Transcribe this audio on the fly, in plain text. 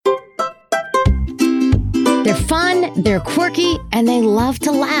They're fun, they're quirky, and they love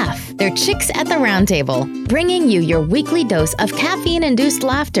to laugh. They're Chicks at the Round Table, bringing you your weekly dose of caffeine-induced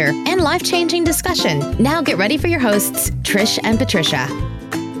laughter and life-changing discussion. Now get ready for your hosts, Trish and Patricia.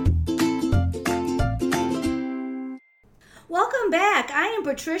 Welcome back. I am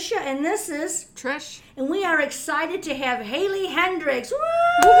Patricia, and this is Trish. And we are excited to have Haley Hendricks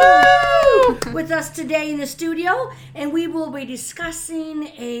woo! With us today in the studio. And we will be discussing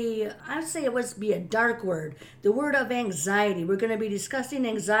I'd say it would be a dark word, the word of anxiety. We're going to be discussing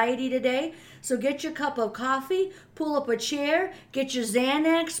anxiety today. So get your cup of coffee, pull up a chair, get your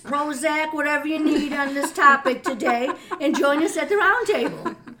Xanax, Prozac, whatever you need on this topic today, and join us at the round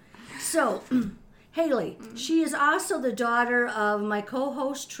table. So, Haley, she is also the daughter of my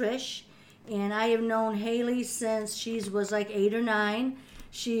co-host Trish, and I have known Haley since she was like 8 or 9.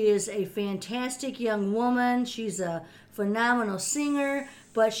 She is a fantastic young woman. She's a phenomenal singer,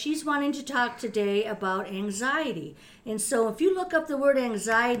 but she's wanting to talk today about anxiety. And so if you look up the word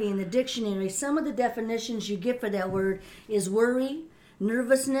anxiety in the dictionary, some of the definitions you get for that word is worry,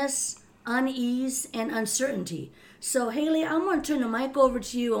 nervousness, unease, and uncertainty. So, Haley, I'm going to turn the mic over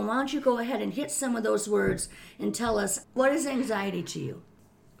to you, and why don't you go ahead and hit some of those words and tell us, what is anxiety to you?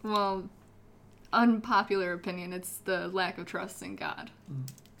 Well, unpopular opinion, it's the lack of trust in God,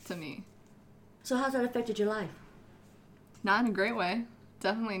 to me. So how's that affected your life? Not in a great way.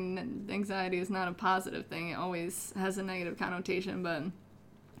 Definitely, anxiety is not a positive thing. It always has a negative connotation, but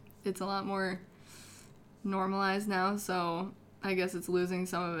it's a lot more normalized now, so I guess it's losing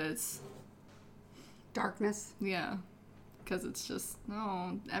some of its darkness. Yeah, because it's just,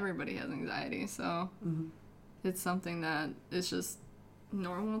 everybody has anxiety, so it's something that is just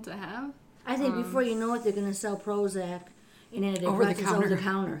normal to have. I think before you know it, they're going to sell Prozac and antidepressants over the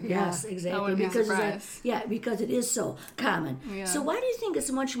counter. Yeah. Yes, exactly. I wouldn't be surprised. Because it is so common. Yeah. So why do you think it's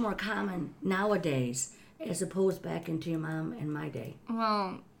much more common nowadays as opposed back into your mom and my day?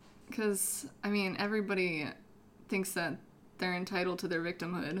 Well, because, everybody thinks that they're entitled to their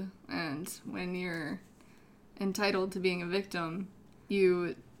victimhood, and when you're entitled to being a victim,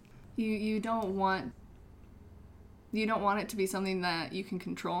 you don't want it to be something that you can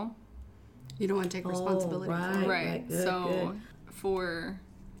control. You don't want to take responsibility for it. Right. Good, so good. For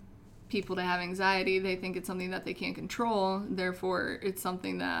people to have anxiety, they think it's something that they can't control, therefore it's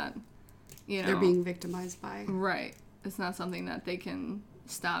something that they're being victimized by. Right. It's not something that they can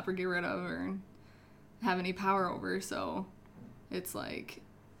stop or get rid of or have any power over, so it's like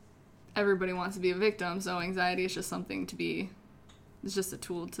everybody wants to be a victim, so anxiety is just something it's just a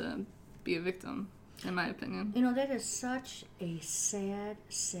tool to be a victim, in my opinion. That is such a sad,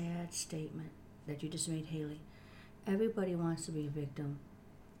 sad statement that you just made, Haley. Everybody wants to be a victim.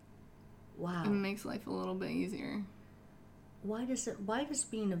 Wow. It makes life a little bit easier. Why does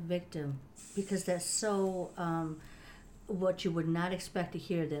being a victim, because that's so what you would not expect to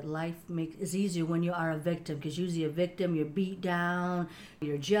hear, that life is easier when you are a victim, because usually a victim, you're beat down,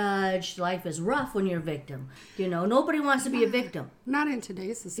 you're judged, life is rough when you're a victim. Nobody wants to be a victim. Not in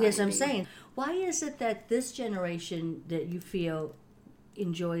today's society. Yes, I'm saying. Why is it that this generation that you feel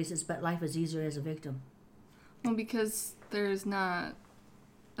enjoys life is easier as a victim? Well, because there's not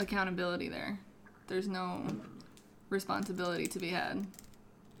accountability there. There's no responsibility to be had.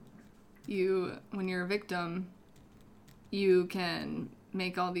 When you're a victim, you can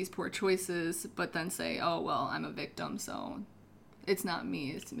make all these poor choices, but then say, oh, well, I'm a victim, so it's not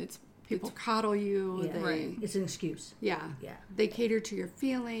me. It's People coddle you. Yeah. Right. It's an excuse. Yeah. Yeah. They cater to your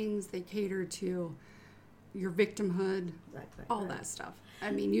feelings. They cater to your victimhood. Right, all that stuff.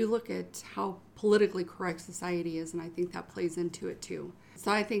 You look at how politically correct society is, and I think that plays into it too.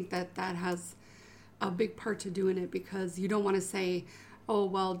 So I think that has a big part to do in it, because you don't want to say, oh,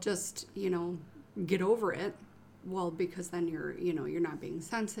 well, just, get over it. Well, because then you're not being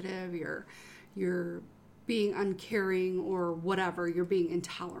sensitive, you're being uncaring or whatever, you're being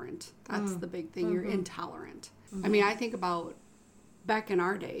intolerant. That's the big thing. You're intolerant. I think about back in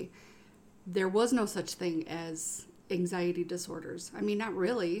our day, there was no such thing as anxiety disorders. Not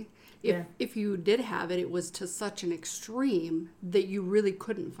really. If you did have it, it was to such an extreme that you really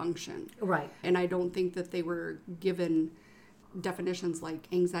couldn't function. Right. And I don't think that they were given definitions like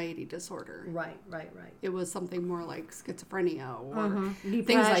anxiety disorder. Right. It was something more like schizophrenia or Depression.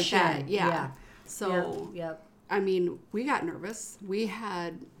 things like that. Yeah. So, Yep. we got nervous. We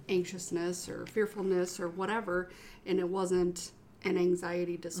had anxiousness or fearfulness or whatever, and it wasn't an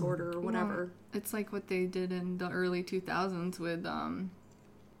anxiety disorder or whatever. Well, it's like what they did in the early 2000s with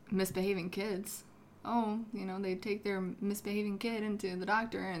misbehaving kids. They take their misbehaving kid into the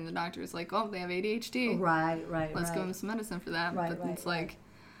doctor, and the doctor's like, oh, they have ADHD. Right. Let's give them some medicine for that. Right, but it's like,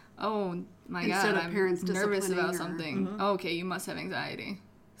 oh my Instead God, of I'm parents nervous disciplining about or- something. Oh, okay, you must have anxiety.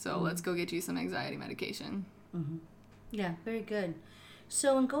 So let's go get you some anxiety medication. Yeah, very good.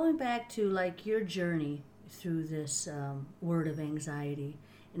 So, in going back to like your journey through this word of anxiety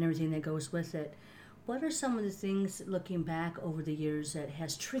and everything that goes with it, what are some of the things, looking back over the years, that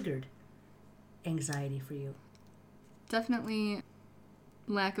has triggered anxiety for you? Definitely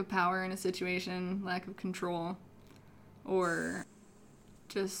lack of power in a situation, lack of control, or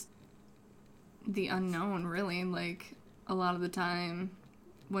just the unknown, really. Like, a lot of the time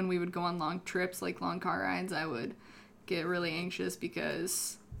when we would go on long trips, like long car rides, I would get really anxious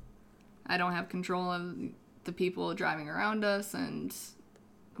because I don't have control of the people driving around us, and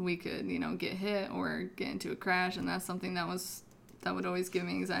we could, get hit or get into a crash, and that's something that would always give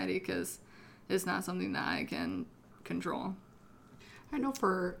me anxiety because it's not something that I can control. I know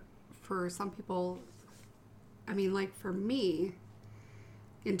for some people, I mean, like for me,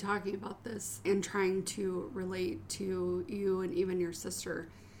 in talking about this and trying to relate to you and even your sister,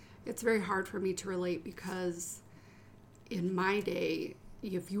 it's very hard for me to relate because in my day,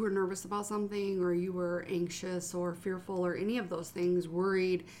 if you were nervous about something or you were anxious or fearful or any of those things,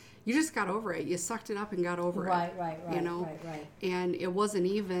 worried, you just got over it. You sucked it up and got over it. Right. Right. And it wasn't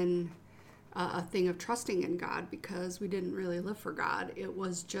even a thing of trusting in God because we didn't really live for God. It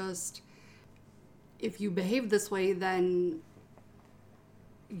was just, if you behave this way, then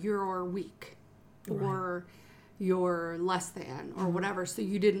you're weak or you're less than or whatever. So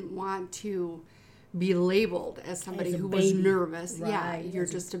you didn't want to be labeled as somebody who was nervous. Right. Yeah, you're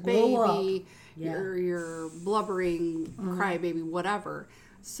just a grow baby. Yeah. You're blubbering, crybaby, whatever.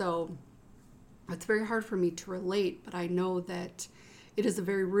 So it's very hard for me to relate, but I know that it is a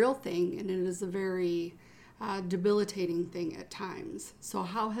very real thing and it is a very debilitating thing at times. So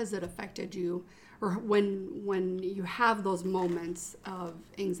how has it affected you? Or when you have those moments of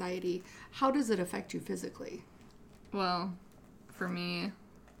anxiety, how does it affect you physically? Well, for me,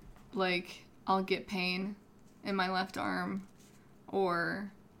 like, I'll get pain in my left arm,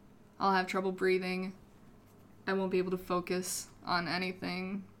 or I'll have trouble breathing. I won't be able to focus on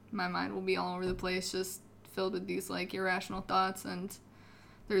anything. My mind will be all over the place, just filled with these, like, irrational thoughts, and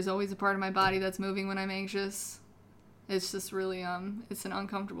there's always a part of my body that's moving when I'm anxious. It's just really, it's an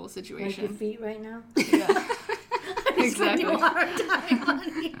uncomfortable Like situation. your feet right now? Yeah. Exactly. You are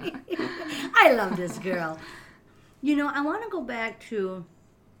honey. I love this girl. I want to go back to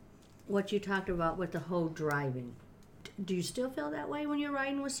what you talked about with the whole driving. Do you still feel that way when you're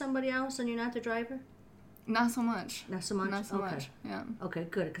riding with somebody else and you're not the driver? Not so much. Not so much? Not so Okay. much, yeah. Okay,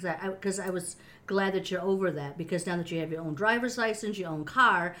 good. Because I was glad that you're over that. Because now that you have your own driver's license, your own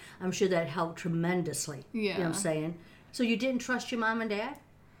car, I'm sure that helped tremendously. Yeah. You know what I'm saying? So you didn't trust your mom and dad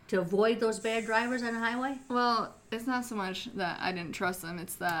to avoid those bad drivers on the highway? Well, it's not so much that I didn't trust them.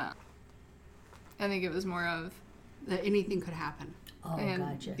 It's that I think it was more of That anything could happen. Oh,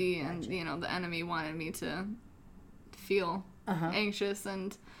 and gotcha. the enemy wanted me to feel anxious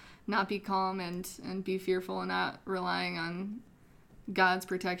and not be calm and be fearful and not relying on God's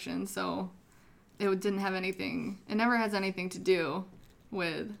protection. So it didn't have anything. It never has anything to do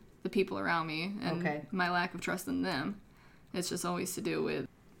with the people around me and my lack of trust in them. It's just always to do with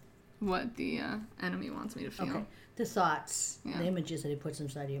what the enemy wants me to feel. Okay. The thoughts, Yeah. the images that he puts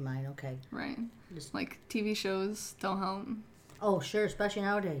inside of your mind. Okay. Right. Just- Like TV shows don't help. Oh, sure, especially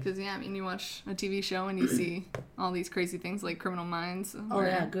nowadays. Because, you watch a TV show and you see all these crazy things like Criminal Minds. Oh, where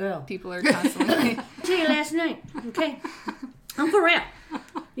yeah, girl. People are constantly... Tell you last night, okay? I'm for real.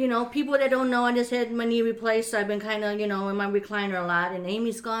 People that don't know, I just had my knee replaced. I've been kind of, in my recliner a lot. And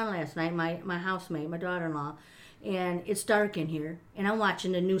Amy's gone last night, my housemate, my daughter-in-law. And it's dark in here. And I'm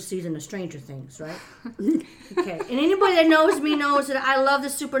watching the new season of Stranger Things, right? Okay. And anybody that knows me knows that I love the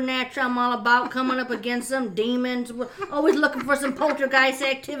supernatural. I'm all about coming up against some demons. We're always looking for some poltergeist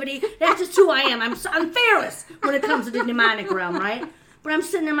activity. That's just who I am. I'm fearless when it comes to the demonic realm, right? But I'm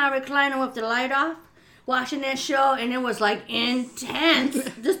sitting in my recliner with the light off, watching that show, and it was like intense.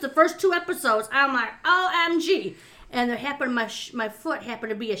 Just the first 2 episodes, I'm like, OMG. And there happened, my foot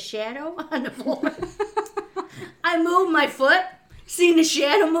happened to be a shadow on the floor. I moved my foot, seen the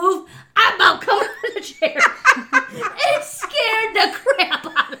shadow move. I about come out of the chair. It scared the crap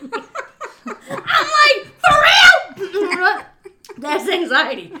out of me. I'm like, for real? That's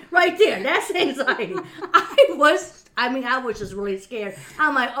anxiety right there. That's anxiety. I was just really scared.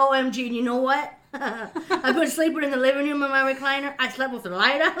 I'm like, OMG, and you know what? I've been sleeping in the living room in my recliner. I slept with the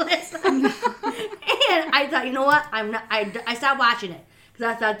light on last night. And I thought, you know what? I stopped watching it.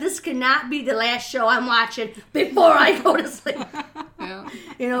 Because I thought, this cannot be the last show I'm watching before I go to sleep. Yeah. Yeah.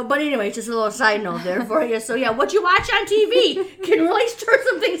 You know, but anyway, just a little side note there for you. So yeah, what you watch on TV can really stir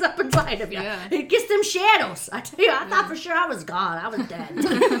some things up inside of you. Yeah. It gets them shadows. I tell you, I thought for sure I was gone. I was dead.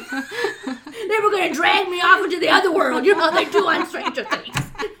 They were going to drag me off into the other world. You know how they do on Stranger Things.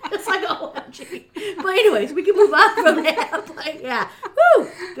 It's like, OMG. But anyways, we can move on from that. But yeah. Woo!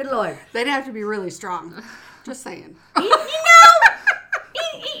 Good Lord. They'd have to be really strong. Just saying. You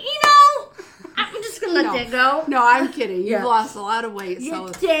know, I'm just going to let that go. No, I'm kidding. You've Yeah. lost a lot of weight, Yeah, so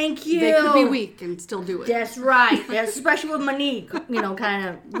thank you. they could be weak and still do it. That's right. That's especially with my knee, you know, kind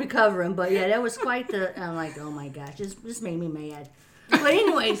of recovering. But yeah, that was quite the. I'm like, oh my gosh, this made me mad. But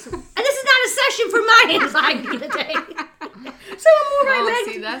anyways, and this is not a session for my anxiety today. So we'll move right Oh,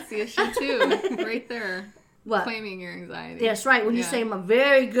 back. see, that's the issue too, right there. What? Claiming your anxiety. That's right. When you Yeah. say I'm a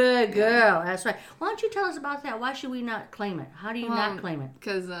very good girl, that's right. Why don't you tell us about that? Why should we not claim it? How do you not claim it?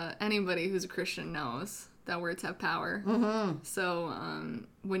 Because anybody who's a Christian knows that words have power. Mm-hmm. So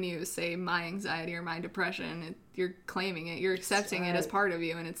when you say my anxiety or my depression, you're claiming it. You're accepting it as part of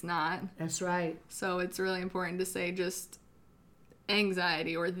you, and it's not. That's right. So it's really important to say just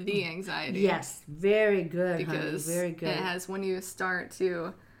anxiety or the anxiety. Yes. Very good, Because honey. Very good. it has, when you start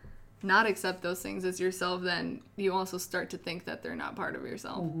to not accept those things as yourself, then you also start to think that they're not part of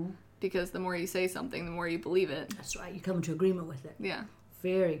yourself. Mm-hmm. Because the more you say something, the more you believe it. That's right. You come into agreement with it. Yeah.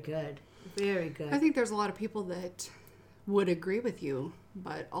 Very good. Very good. I think there's a lot of people that would agree with you,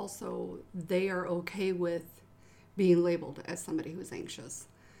 but also they are okay with being labeled as somebody who's anxious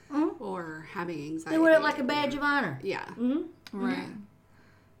or having anxiety. They wear it like a badge of honor. Yeah. Right.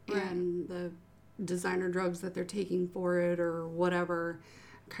 And the designer drugs that they're taking for it or whatever,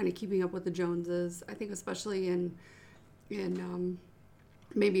 kind of keeping up with the Joneses. I think especially in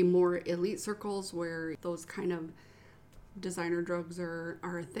maybe more elite circles where those kind of designer drugs are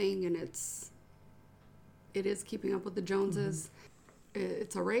a thing, and it is keeping up with the Joneses.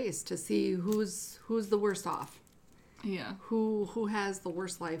 It's a race to see who's the worst off. Yeah. Who has the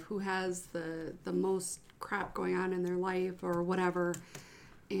worst life, who has the most crap going on in their life or whatever.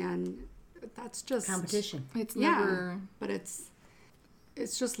 And that's just Competition. It's Yeah, never. but it's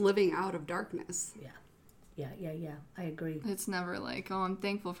just living out of darkness. Yeah. I agree. It's never like, oh, I'm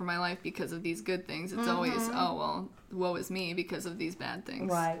thankful for my life because of these good things. It's always, oh, well, woe is me because of these bad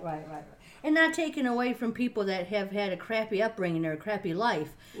things. Right. And not taken away from people that have had a crappy upbringing or a crappy life.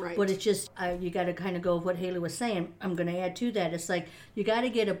 Right. But it's just, you got to kind of go with what Haley was saying. I'm going to add to that. It's like, you got to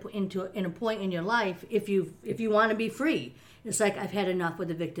get in a point in your life if you want to be free. It's like, I've had enough with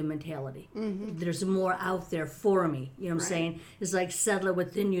the victim mentality. There's more out there for me. You know what I'm saying? It's like, settle it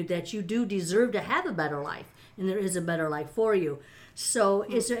within you that you do deserve to have a better life. And there is a better life for you. So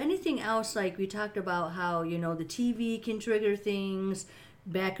is there anything else, like we talked about how, the TV can trigger things,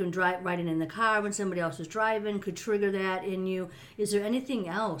 back and riding in the car when somebody else is driving could trigger that in you. Is there anything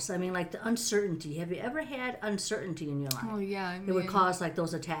else? I mean, like the uncertainty. Have you ever had uncertainty in your life? Oh, yeah. I mean, It would cause like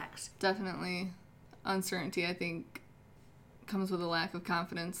those attacks. definitely uncertainty, I think, comes with a lack of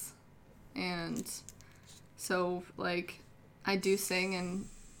confidence. And so, like, I do sing, and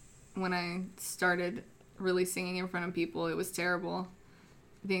when I started really singing in front of people, it was terrible.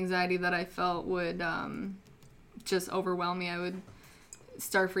 The anxiety that I felt would just overwhelm me. I would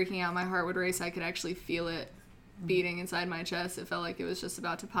start freaking out. My heart would race. I could actually feel it beating inside my chest. It felt like it was just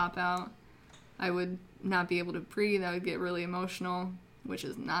about to pop out. I would not be able to breathe. I would get really emotional, which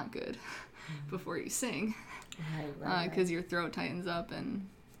is not good before you sing, because your throat tightens up, and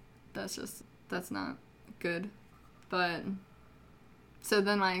that's not good. But so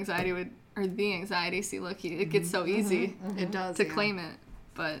then my anxiety the anxiety, see, look, it gets so easy It does to claim it,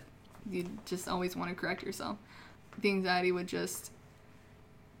 but you just always want to correct yourself. The anxiety would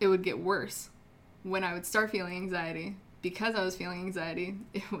get worse. When I would start feeling anxiety, because I was feeling anxiety,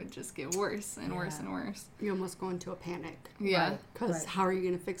 it would just get worse and worse and worse. You almost go into a panic. Yeah. Because how are you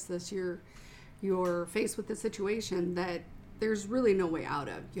going to fix this? You're faced with a situation that there's really no way out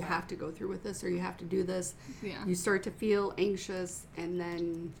of. You have to go through with this, or you have to do this. Yeah. You start to feel anxious, and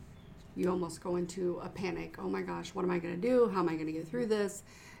then you almost go into a panic. Oh my gosh, what am I going to do? How am I going to get through this?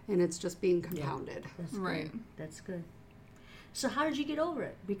 And it's just being compounded. That's Right. Good. That's good. So how did you get over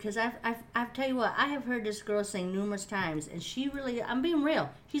it? Because I've tell you what, I have heard this girl sing numerous times, and she really, I'm being real,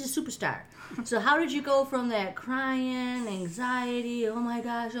 she's a superstar. So how did you go from that crying, anxiety, oh my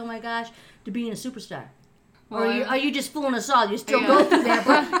gosh, to being a superstar? Well, Or are you just fooling us all? You still go through that,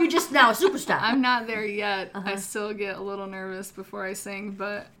 but you're just now a superstar. I'm not there yet. I still get a little nervous before I sing,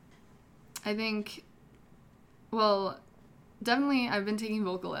 but I think, well, definitely I've been taking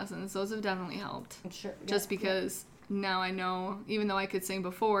vocal lessons. Those have definitely helped. Sure. Just because now I know, even though I could sing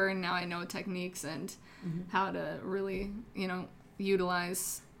before, and now I know techniques and how to really,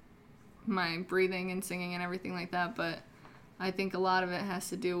 utilize my breathing and singing and everything like that, but I think a lot of it has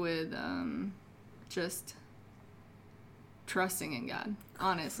to do with just trusting in God,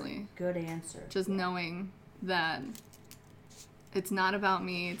 honestly. Good answer. Just knowing that it's not about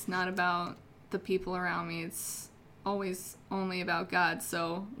me, it's not about the people around me, it's always only about God.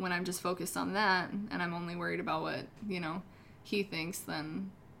 So when I'm just focused on that and I'm only worried about what, he thinks,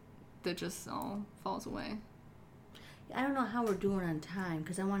 then that just all falls away. I don't know how we're doing on time,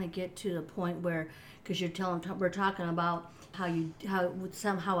 because I want to get to the point where, because we're talking about how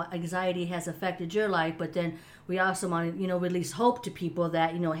somehow anxiety has affected your life, but then we also want to, release hope to people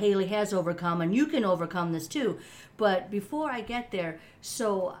that, Haley has overcome and you can overcome this too. But before I get there,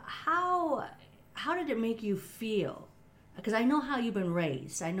 so how did it make you feel? Because I know how you've been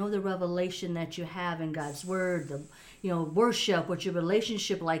raised. I know the revelation that you have in God's word, the worship, what your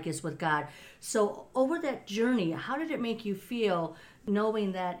relationship like is with God. So over that journey, how did it make you feel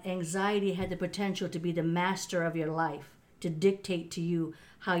knowing that anxiety had the potential to be the master of your life, to dictate to you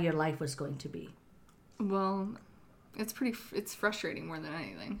how your life was going to be? Well, it's frustrating more than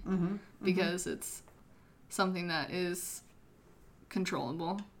anything, because it's something that is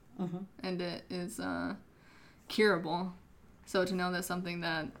controllable, and it is curable. So to know that something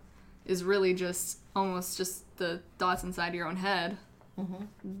that is really just almost just the thoughts inside your own head,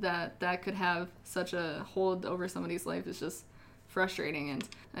 that could have such a hold over somebody's life is just frustrating. And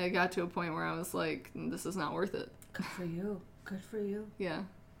I got to a point where I was like, this is not worth it. Good for you. Good for you. Yeah.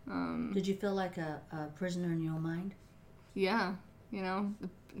 Did you feel like a prisoner in your own mind? Yeah.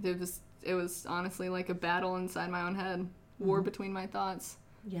 It was honestly like a battle inside my own head. War between my thoughts.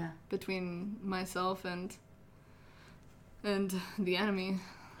 Yeah. Between myself and the enemy.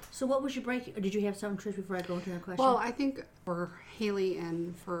 So what was your break? Did you have something, Trish, before I go into that question? Well, I think for Haley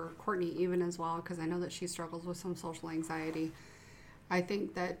and for Courtney even as well, because I know that she struggles with some social anxiety, I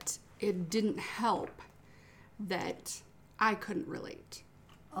think that it didn't help that I couldn't relate.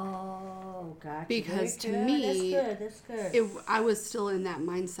 Oh, gotcha. Because to Very me, good. That's good. I was still in that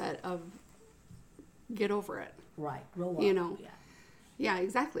mindset of get over it. Right. Grow up. Yeah. Yeah,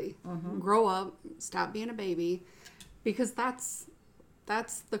 exactly. Grow up, stop being a baby, because that's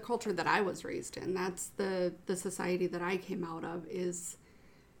the culture that I was raised in. That's the society that I came out of, is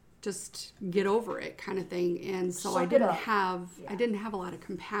just get over it kind of thing. And so I didn't have a lot of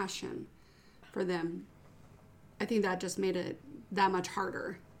compassion for them. I think that just made it that much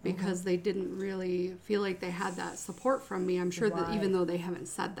harder, because they didn't really feel like they had that support from me. I'm sure that even though they haven't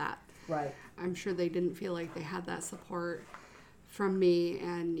said that, right, I'm sure they didn't feel like they had that support from me.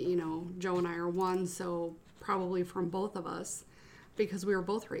 And Joe and I are one, so probably from both of us, because we were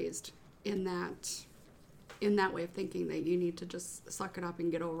both raised in that way of thinking, that you need to just suck it up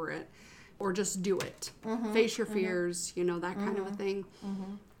and get over it, or just do it, face your fears, that kind of a thing.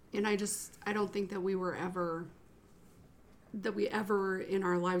 And I don't think that we ever in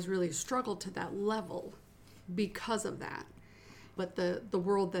our lives really struggled to that level because of that. But the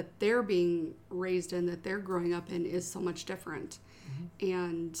world that they're being raised in, that they're growing up in, is so much different.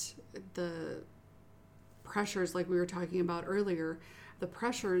 And the pressures, like we were talking about earlier, the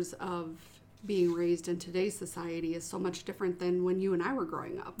pressures of being raised in today's society is so much different than when you and I were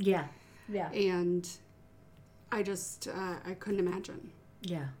growing up. Yeah. And I just, I couldn't imagine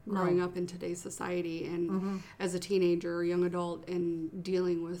growing up in today's society and as a teenager or young adult and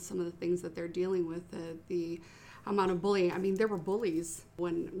dealing with some of the things that they're dealing with, the amount of bullying. I mean, there were bullies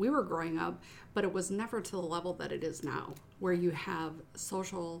when we were growing up, but it was never to the level that it is now, where you have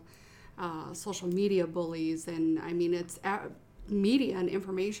social media bullies. And I mean, it's media and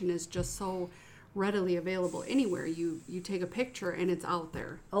information is just so readily available anywhere. You take a picture and it's out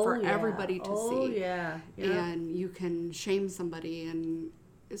there for everybody to see. And you can shame somebody and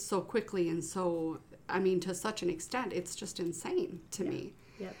so quickly and so, I mean, to such an extent, it's just insane to me.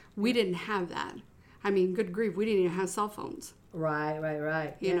 We didn't have that. I mean, good grief, we didn't even have cell phones.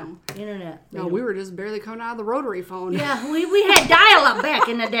 Right. You know. Internet. No, we were just barely coming out of the rotary phone. Yeah, we had dial-up back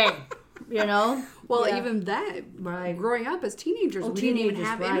in the day, Well, even that, growing up as teenagers, we didn't even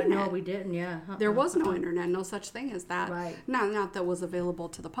have internet. No, we didn't, There was no internet, no such thing as that. Right. Not that was available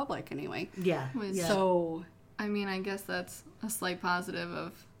to the public anyway. Yeah. So, I mean, I guess that's a slight positive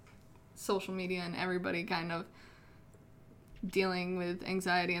of social media and everybody kind of dealing with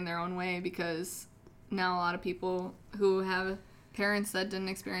anxiety in their own way, because now a lot of people who have parents that didn't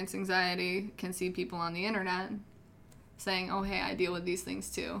experience anxiety can see people on the internet saying, oh, hey, I deal with these things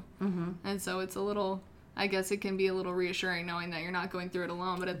too. And so it's a little, I guess it can be a little reassuring knowing that you're not going through it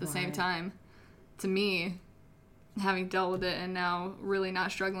alone, but at the same time, to me, having dealt with it and now really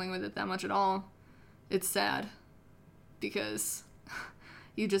not struggling with it that much at all, it's sad, because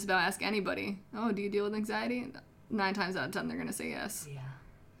you just about ask anybody, oh, do you deal with anxiety? 9 times out of 10, they're going to say yes. Yeah.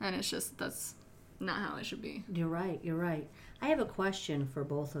 And it's just, that's not how it should be. You're right. I have a question for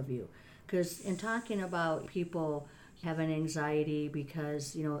both of you. Because in talking about people having anxiety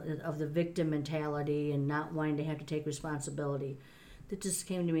because, of the victim mentality and not wanting to have to take responsibility, that just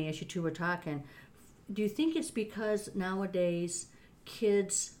came to me as you two were talking. Do you think it's because nowadays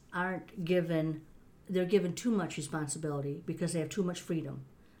kids they're given too much responsibility because they have too much freedom?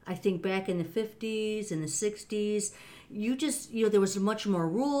 I think back in the 50s and the 60s, there was much more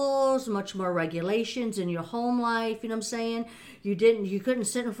rules, much more regulations in your home life, you know what I'm saying? You couldn't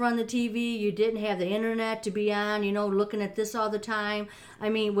sit in front of the TV, you didn't have the internet to be on, looking at this all the time. I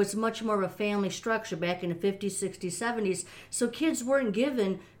mean, it was much more of a family structure back in the 50s, 60s, 70s. So kids weren't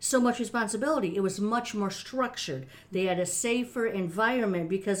given so much responsibility. It was much more structured. They had a safer environment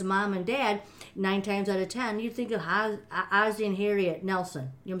because mom and dad, 9 times out of 10, you think of Ozzie and Harriet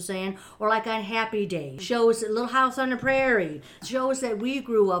Nelson, you know what I'm saying? Or like on Happy Days, shows Little House on the Prairie, shows that we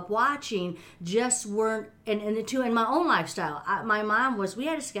grew up watching just weren't, and the two in my own lifestyle. My mom we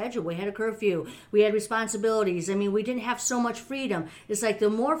had a schedule, we had a curfew, we had responsibilities. I mean, we didn't have so much freedom. It's like the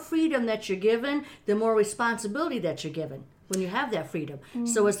more freedom that you're given, the more responsibility that you're given when you have that freedom.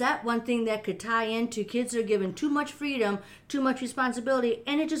 So is that one thing that could tie into kids are given too much freedom, too much responsibility,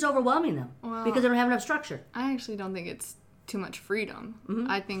 and it's just overwhelming them because they don't have enough structure? I actually don't think it's too much freedom.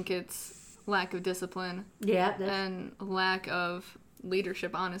 I think it's lack of discipline. Yeah. And lack of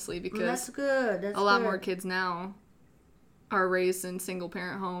leadership, honestly, because that's good. a lot more kids now are raised in single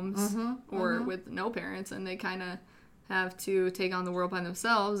parent homes or with no parents, and they kind of have to take on the world by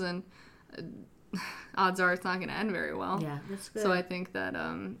themselves, and odds are it's not going to end very well. Yeah, that's good. So I think that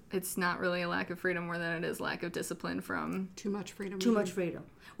it's not really a lack of freedom more than it is lack of discipline from... Too much freedom. Too much freedom.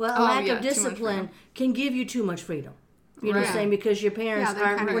 Well, a lack of discipline can give you too much freedom. You know what I'm saying? Because your parents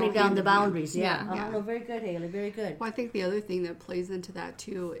aren't putting down the boundaries. Yeah. Oh, very good, Haley. Very good. Well, I think the other thing that plays into that,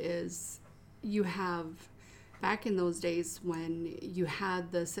 too, is you have... Back in those days when you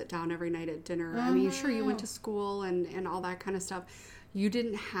had the sit down every night at dinner, I mean, sure, you went to school and all that kind of stuff. You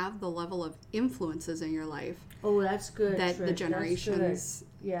didn't have the level of influences in your life. Oh, that's good. That the generations,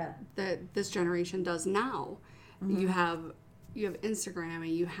 that this generation does now. You have Instagram and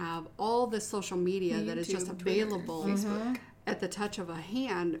you have all this social media YouTube, that is just available at the touch of a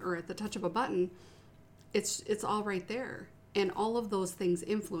hand or at the touch of a button. It's all right there. And all of those things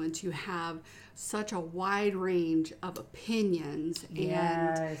influence. You have such a wide range of opinions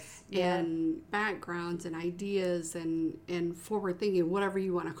and backgrounds and ideas and forward thinking, whatever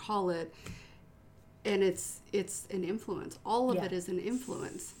you want to call it. And it's an influence. All of it is an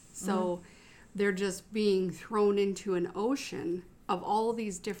influence. So they're just being thrown into an ocean of all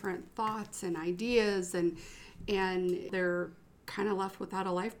these different thoughts and ideas, and they're kind of left without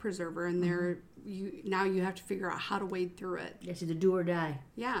a life preserver, and now you have to figure out how to wade through it. It's either do or die.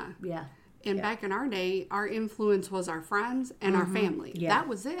 Yeah. And back in our day, our influence was our friends and our family. Yeah. That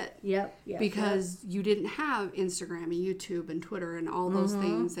was it. Yep. Because you didn't have Instagram and YouTube and Twitter and all those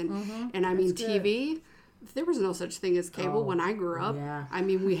things. And I mean, TV, there was no such thing as cable when I grew up. Yeah. I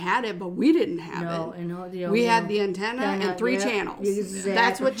mean, we had it, but we didn't have it. We had the antenna and 3 channels. Exactly.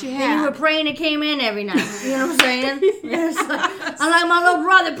 That's what you had. And you were praying it came in every night. You know what I'm saying? I'm like my little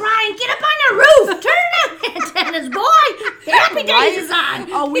brother, Brian, get up on the roof. Turn the antennas, boy. Happy Days is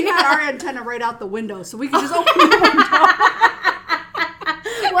on. Oh, we had our antenna right out the window, so we could just open the window.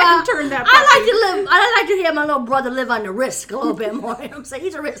 Well, turn that I like to hear my little brother live on the risk a little bit more. You know what I'm saying?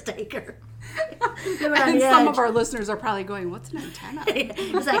 He's a risk taker. And some of our listeners are probably going, what's an antenna?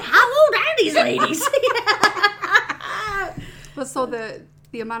 It's like, how old are these ladies? But so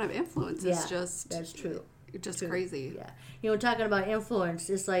the amount of influence is just... That's true. Just crazy. Yeah. Talking about influence,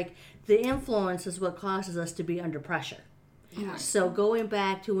 it's like the influence is what causes us to be under pressure. Yeah. So going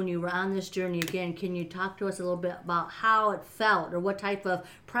back to when you were on this journey again, can you talk to us a little bit about how it felt or what type of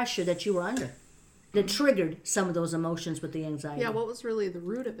pressure that you were under that triggered some of those emotions with the anxiety? Yeah, what was really the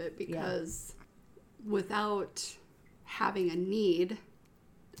root of it? Because without having a need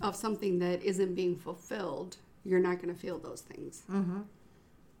of something that isn't being fulfilled, you're not going to feel those things. Mm-hmm.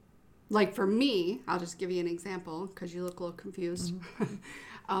 Like for me, I'll just give you an example because you look a little confused.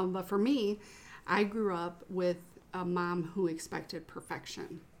 Mm-hmm. But for me, I grew up with a mom who expected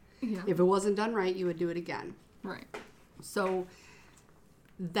perfection. Yeah. If it wasn't done right, you would do it again. Right. So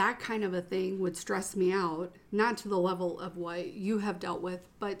that kind of a thing would stress me out, not to the level of what you have dealt with,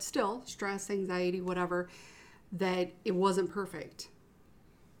 but still stress, anxiety, whatever, that it wasn't perfect.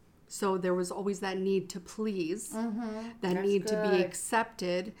 So there was always that need to please, that need to be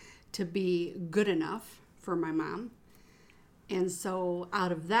accepted, to be good enough for my mom. And so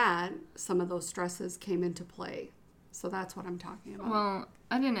out of that, some of those stresses came into play. So that's what I'm talking about. Well,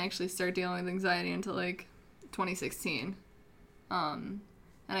 I didn't actually start dealing with anxiety until like 2016. And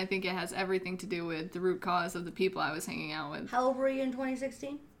I think it has everything to do with the root cause of the people I was hanging out with. How old were you in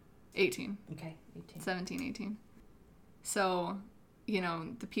 2016? 18. Okay, 18. 17, 18. So,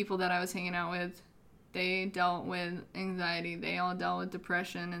 the people that I was hanging out with, they dealt with anxiety. They all dealt with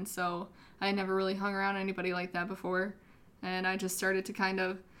depression. And so I had never really hung around anybody like that before. And I just started to kind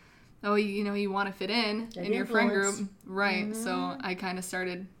of, you want to fit in your friend group. Right. Mm-hmm. So I kind of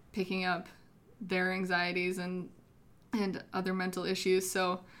started picking up their anxieties and other mental issues.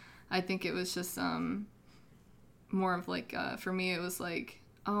 So I think it was just more of like, for me, it was like,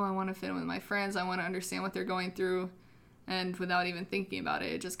 oh, I want to fit in with my friends. I want to understand what they're going through. And without even thinking about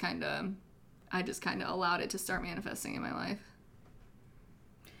it, I just kind of allowed it to start manifesting in my life.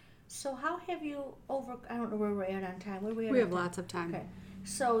 So how have you I don't know where we're at on time. Where are we at? We have lots of time. Okay.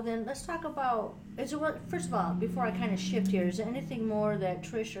 So then let's talk about, first of all, before I kind of shift here, is there anything more that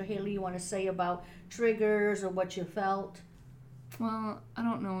Trish or Haley you want to say about triggers or what you felt? Well, I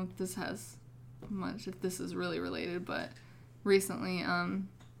don't know if this has much, if this is really related, but recently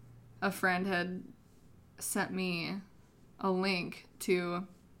a friend had sent me a link to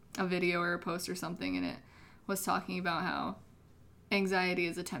a video or a post or something, and it was talking about how anxiety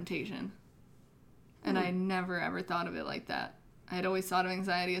is a temptation. And I never ever thought of it like that. I had always thought of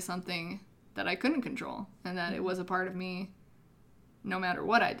anxiety as something that I couldn't control, and that it was a part of me no matter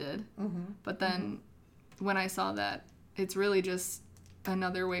what I did. Mm-hmm. But then when I saw that it's really just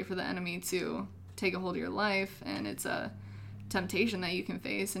another way for the enemy to take a hold of your life, and it's a temptation that you can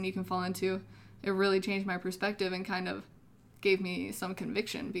face and you can fall into, it really changed my perspective and kind of gave me some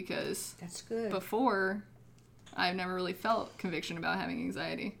conviction, because that's good. Before, I've never really felt conviction about having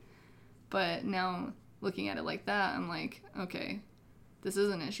anxiety. But now, looking at it like that, I'm like, okay, this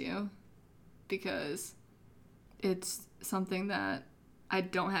is an issue, because it's something that I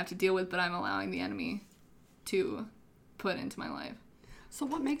don't have to deal with, but I'm allowing the enemy to put into my life. So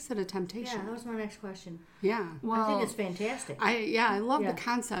what makes it a temptation? Yeah, that was my next question. Yeah. Well, I think it's fantastic. I love the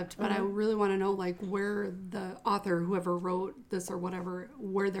concept, but I really want to know like where the author, whoever wrote this or whatever,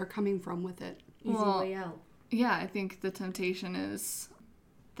 where they're coming from with it. Easy way out. Yeah, I think the temptation is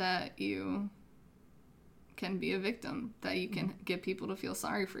that you can be a victim, that you can get people to feel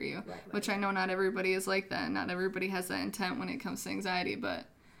sorry for you, which I know not everybody is like that. Not everybody has that intent when it comes to anxiety, but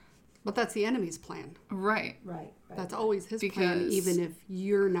that's the enemy's plan. Right. That's always his plan, even if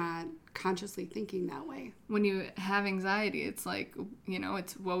you're not consciously thinking that way. When you have anxiety, it's like,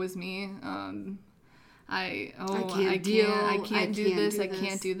 it's woe is me. I can't do this, I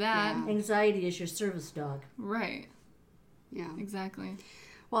can't do that. Yeah. Anxiety is your service dog. Right. Yeah. Exactly.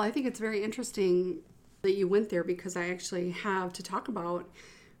 Well, I think it's very interesting that you went there, because I actually have to talk about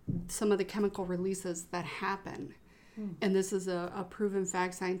some of the chemical releases that happen. And this is a proven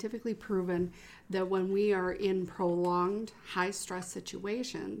fact, scientifically proven, that when we are in prolonged high-stress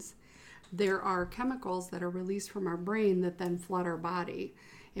situations, there are chemicals that are released from our brain that then flood our body.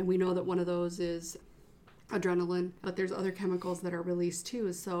 And we know that one of those is adrenaline, but there's other chemicals that are released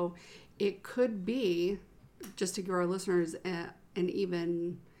too. So it could be, just to give our listeners an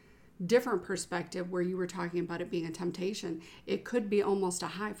even different perspective, where you were talking about it being a temptation, it could be almost a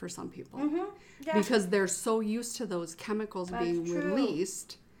high for some people. Because they're so used to those chemicals being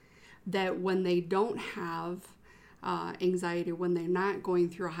released that when they don't have anxiety, when they're not going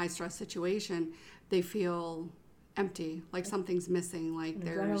through a high stress situation, they feel empty, like something's missing, like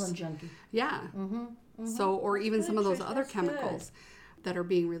there's adrenaline junkie. Yeah. So, or even some of those other chemicals that are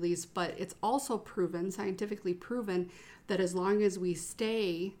being released. But it's also proven, scientifically proven, that as long as we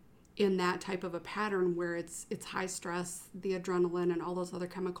stay in that type of a pattern where it's high stress, the adrenaline and all those other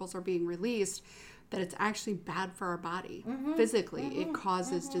chemicals are being released, that it's actually bad for our body physically. It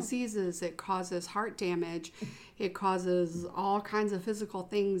causes diseases, it causes heart damage, it causes all kinds of physical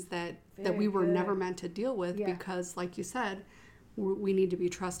things that we were never meant to deal with, because like you said, we need to be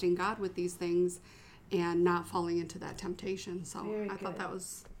trusting God with these things and not falling into that temptation. So I thought that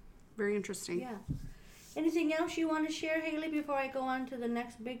was very interesting. Yeah. Anything else you want to share, Haley, before I go on to the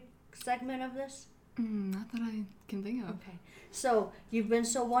next big segment of this? Not that I can think of. Okay. So you've been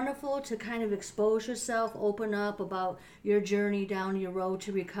so wonderful to kind of expose yourself, open up about your journey down your road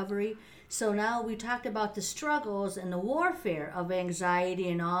to recovery. So now we talked about the struggles and the warfare of anxiety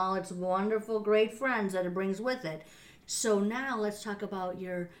and all its wonderful, great friends that it brings with it. So now let's talk about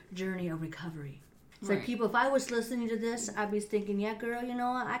your journey of recovery. So people, if I was listening to this, I'd be thinking, yeah, girl,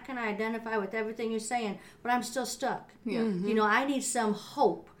 I can identify with everything you're saying, but I'm still stuck. Yeah. I need some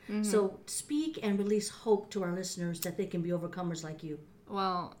hope. So speak and release hope to our listeners that they can be overcomers like you.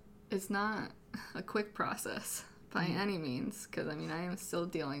 Well, it's not a quick process by any means, because I am still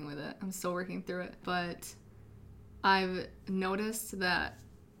dealing with it. I'm still working through it. But I've noticed that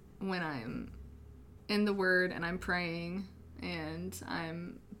when I'm in the Word and I'm praying and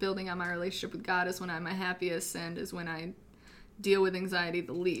I'm building on my relationship with God is when I'm my happiest and is when I deal with anxiety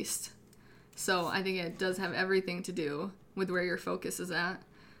the least. So I think it does have everything to do with where your focus is at.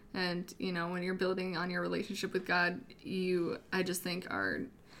 And, when you're building on your relationship with God, I just think, are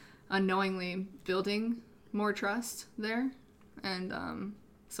unknowingly building more trust there. And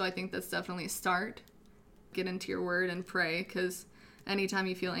so I think that's definitely a start. Get into your Word and pray, because anytime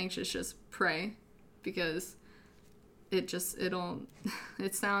you feel anxious, just pray, because it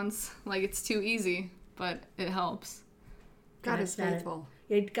sounds like it's too easy, but it helps. God is faithful.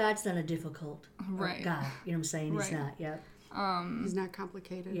 God's not a difficult right. God. You know what I'm saying? Right. He's not. Yeah. He's not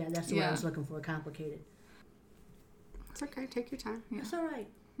complicated. Yeah, that's the word I was looking for. Complicated. It's okay. Take your time. Yeah. That's all right.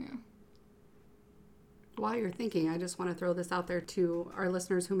 Yeah. While you're thinking, I just want to throw this out there to our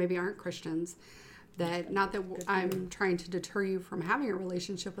listeners who maybe aren't Christians. That not that I'm trying to deter you from having a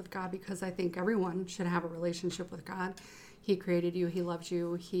relationship with God, because I think everyone should have a relationship with God. He created you. He loves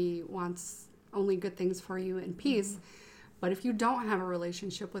you. He wants only good things for you and peace. But if you don't have a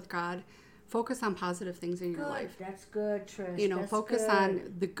relationship with God, focus on positive things in your life. That's good, Trish. That's focus good.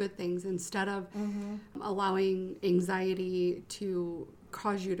 on the good things instead of allowing anxiety to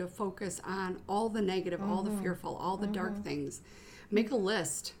cause you to focus on all the negative, all the fearful, all the dark things. Make a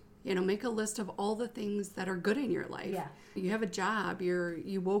list. Make a list of all the things that are good in your life. Yeah. You have a job.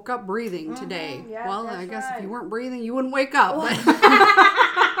 You woke up breathing today. Yeah, well, I guess if you weren't breathing, you wouldn't wake up.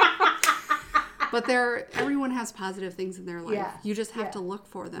 But everyone has positive things in their life. Yeah. You just have to look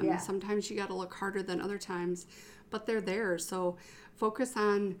for them. Yeah. Sometimes you got to look harder than other times, but they're there. So focus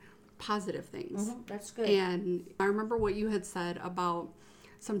on positive things. That's good. And I remember what you had said about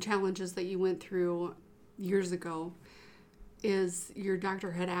some challenges that you went through years ago. Is your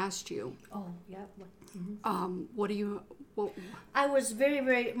doctor had asked you. Oh, yeah. I was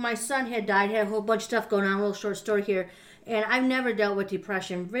very, my son had died, had a whole bunch of stuff going on, a little short story here. And I've never dealt with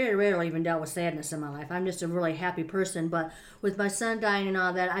depression, very rarely even dealt with sadness in my life. I'm just a really happy person. But with my son dying and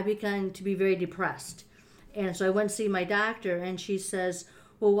all that, I began to be very depressed. And so I went to see my doctor, and she says,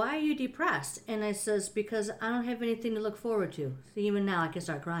 well, why are you depressed? And I says, because I don't have anything to look forward to. So even now I can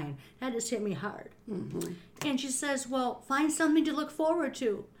start crying. That just hit me hard. And she says, well, find something to look forward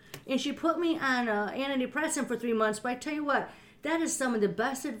to. And she put me on an antidepressant for 3 months. But I tell you what, that is some of the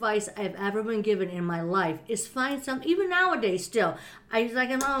best advice I've ever been given in my life, is find something. Even nowadays still, I was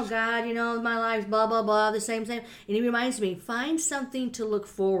like, oh God, my life's blah, blah, blah, the same. And he reminds me, find something to look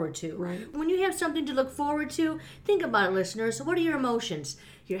forward to. Right. When you have something to look forward to, think about it, listeners. What are your emotions?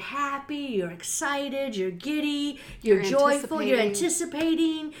 You're happy, you're excited, you're giddy, you're joyful, you're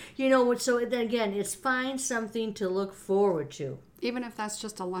anticipating. So then again, it's find something to look forward to. Even if that's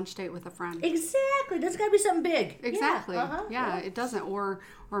just a lunch date with a friend. Exactly. That's got to be something big. Exactly. Yeah, it doesn't. Or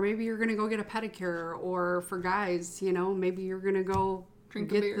maybe you're going to go get a pedicure. Or for guys, maybe you're going to go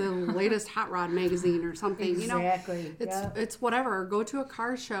get the latest Hot Rod magazine or something. Exactly. It's whatever. Go to a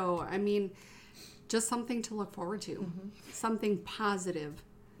car show. Just something to look forward to. Something positive.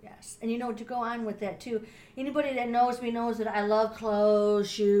 Yes. And to go on with that too, anybody that knows me knows that I love clothes,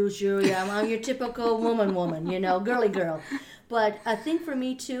 shoes, jewelry. I'm your typical woman, girly girl. But I think for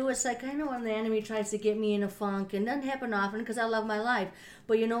me too, it's like, I know when the enemy tries to get me in a funk, and it doesn't happen often because I love my life.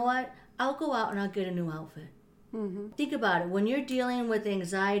 But you know what? I'll go out and I'll get a new outfit. Think about it. When you're dealing with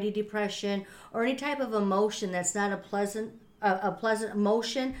anxiety, depression, or any type of emotion that's not a pleasant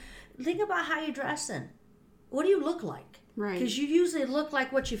emotion, think about how you're dressing. What do you look like? Right. Because you usually look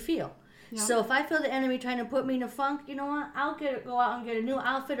like what you feel. Yep. So if I feel the enemy trying to put me in a funk, you know what? I'll go out and get a new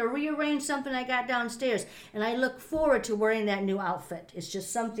outfit or rearrange something I got downstairs. And I look forward to wearing that new outfit. It's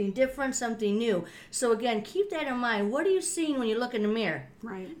just something different, something new. So again, keep that in mind. What are you seeing when you look in the mirror?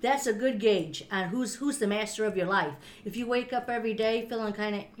 Right. That's a good gauge on who's the master of your life. If you wake up every day feeling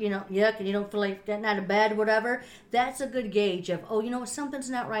kind of, yuck, and you don't feel like getting out of bed, whatever, that's a good gauge of, something's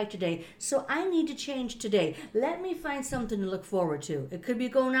not right today. So I need to change today. Let me find something to look forward to. It could be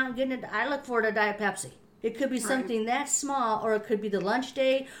going out and getting it. I look forward to Diet Pepsi. It could be something that small, or it could be the lunch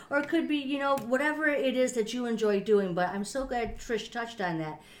date, or it could be, whatever it is that you enjoy doing. But I'm so glad Trish touched on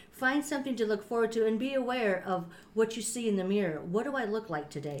that. Find something to look forward to and be aware of what you see in the mirror. What do I look like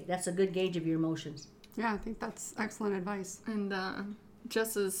today? That's a good gauge of your emotions. Yeah, I think that's excellent advice. And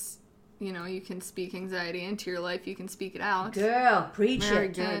just as, you can speak anxiety into your life, you can speak it out. Girl, preach Very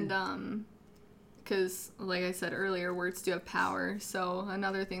it. good. And because, like I said earlier, words do have power. So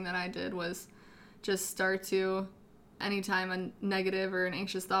another thing that I did was just start to, anytime a negative or an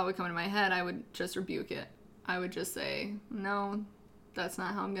anxious thought would come into my head, I would just rebuke it. I would just say, no, that's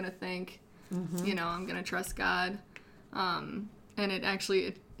not how I'm going to think. You know, I'm going to trust God. And it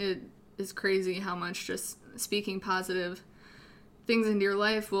actually, it is crazy how much just speaking positive things into your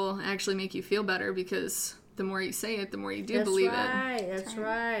life will actually make you feel better, because the more you say it, the more you do believe it. That's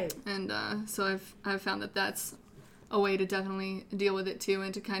right. And so I've found that that's a way to definitely deal with it too,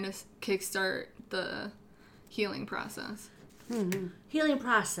 and to kind of kickstart the healing process. Healing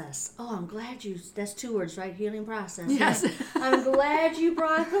process. Oh, I'm glad that's 2 words, right? Healing process. Yes. I'm glad you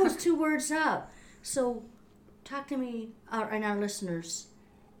brought those 2 words up. So talk to me and our listeners.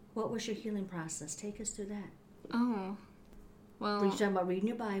 What was your healing process? Take us through that. Oh, well. We're talking about reading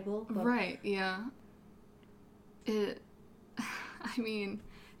your Bible. Right, yeah. I mean,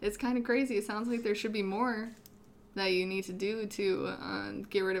 it's kind of crazy. It sounds like there should be more that you need to do to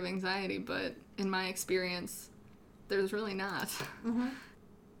get rid of anxiety, but in my experience, there's really not.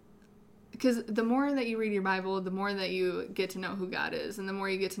 Because the more that you read your Bible, the more that you get to know who God is. And the more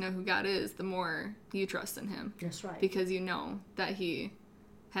you get to know who God is, the more you trust in him. That's right. Because you know that he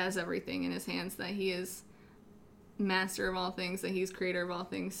has everything in his hands, that he is master of all things, that he's creator of all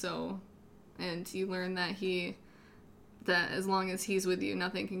things. So, and you learn that that as long as he's with you,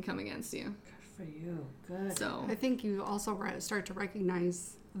 nothing can come against you. Good for you. Good. So I think you also start to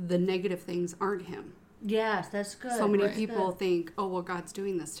recognize the negative things aren't him. Yes, that's good. So many That's people good. think, oh, well, God's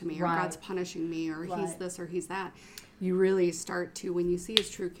doing this to me, or Right. God's punishing me, or he's Right. this or he's that. You really start to, when you see his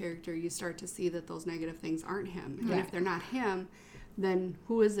true character, you start to see that those negative things aren't him. Yeah. And if they're not him, then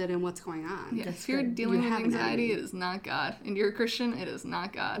who is it and what's going on? yeah, That's if you're good. dealing You with have an anxiety, enemy. it is not God. And you're a Christian, it is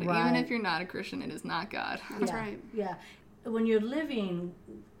not God. Right. Even if you're not a Christian, it is not God. That's Yeah, right. Yeah. When you're living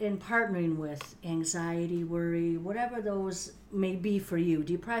and partnering with anxiety, worry, whatever those may be for you,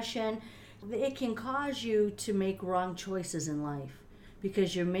 depression, it can cause you to make wrong choices in life,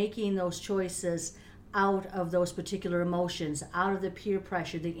 because you're making those choices out of those particular emotions, out of the peer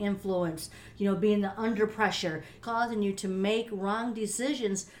pressure, the influence, being the under pressure, causing you to make wrong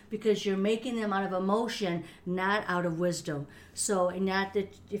decisions because you're making them out of emotion, not out of wisdom. So, not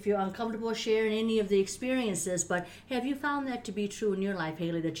that if you're uncomfortable sharing any of the experiences, but have you found that to be true in your life,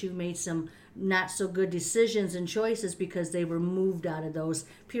 Haley, that you've made some not so good decisions and choices because they were moved out of those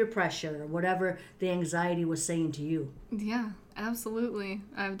peer pressure or whatever the anxiety was saying to you? Yeah, absolutely.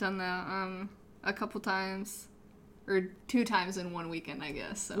 I've done that a couple times, or 2 times in one weekend, I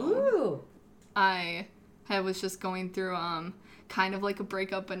guess. So Ooh. I was just going through kind of like a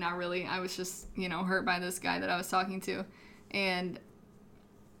breakup, but not really. I was just, hurt by this guy that I was talking to. And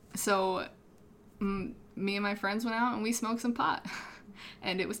so me and my friends went out and we smoked some pot.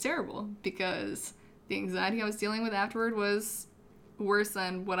 And it was terrible because the anxiety I was dealing with afterward was worse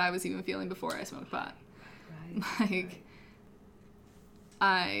than what I was even feeling before I smoked pot. Right.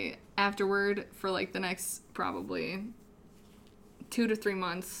 Afterward, for like the next probably 2 to 3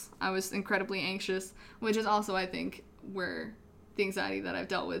 months, I was incredibly anxious, which is also, I think, where the anxiety that I've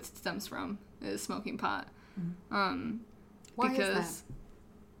dealt with stems from, is smoking pot. Why because is that?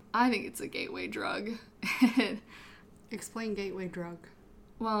 I think it's a gateway drug. Explain gateway drug.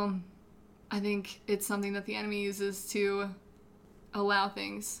 Well, I think it's something that the enemy uses to allow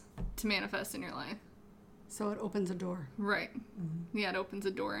things to manifest in your life. So it opens a door. Right. Yeah, it opens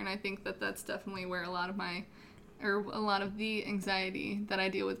a door, and I think that that's definitely where a lot of the anxiety that I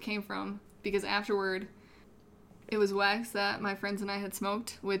deal with came from, because afterward, it was wax that my friends and I had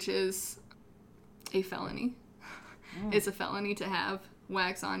smoked, which is a felony. It's a felony to have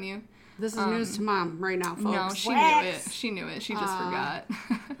wax on you. This is news to Mom right now, folks. No, she Wax. knew it. She knew it. She just forgot.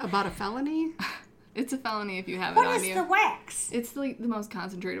 About a felony? It's a felony if you have What it on is you. the wax? It's the most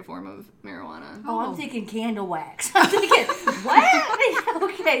concentrated form of marijuana. Oh, I'm thinking candle wax. I'm thinking, what?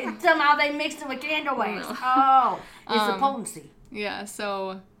 Okay, somehow they mixed it with candle wax. Oh, it's the potency. Yeah,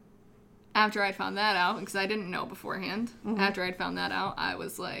 so after I'd found that out, because I didn't know beforehand, after I'd found that out, I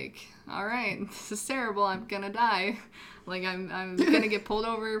was like, all right, this is terrible. I'm going to die. Like, I'm going to get pulled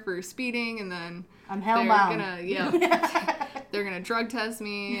over for speeding, and then I'm hellbound. they're going to drug test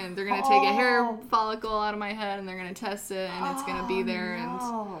me, and they're going to take a hair follicle out of my head, and they're going to test it, and it's going to be there.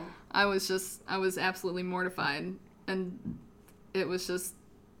 No. And I was absolutely mortified, and it was just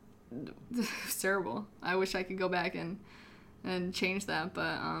it was terrible. I wish I could go back and change that,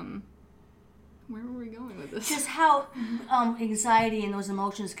 but where were we going with this? Just how anxiety and those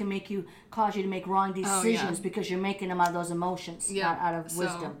emotions can cause you to make wrong decisions because you're making them out of those emotions, not out of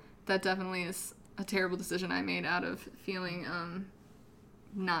wisdom. That definitely is a terrible decision I made out of feeling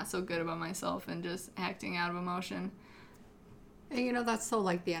not so good about myself and just acting out of emotion. And that's so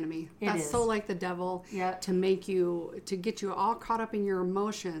like the enemy. That's is. so like the devil. Yep. To get you all caught up in your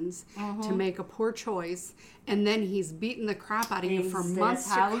emotions, to make a poor choice, and then he's beating the crap out of you for months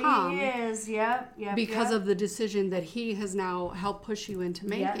to come. That's how he is. Yep. Because of the decision that he has now helped push you into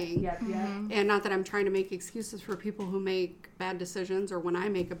making. Yep. And not that I'm trying to make excuses for people who make bad decisions, or when I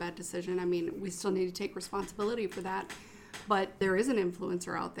make a bad decision. I mean, we still need to take responsibility for that. But there is an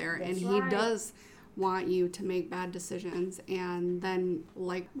influencer out there, and he does want you to make bad decisions, and then,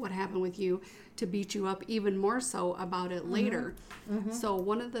 like what happened with you, to beat you up even more so about it later. So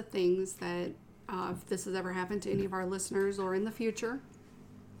one of the things that, if this has ever happened to any of our listeners or in the future,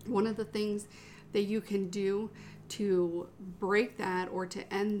 one of the things that you can do to break that or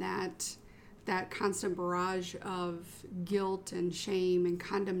to end that constant barrage of guilt and shame and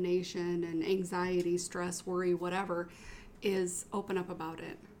condemnation and anxiety, stress, worry, whatever, is open up about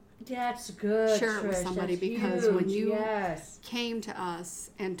it. That's good. Share it with Trish. somebody, That's because huge. when you Yes. came to us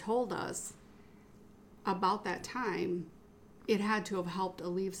and told us about that time, it had to have helped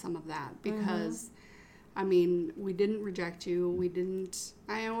alleviate some of that, because I mean, we didn't reject you.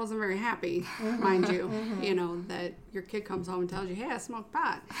 I wasn't very happy, mind you, that your kid comes home and tells you, hey, I smoke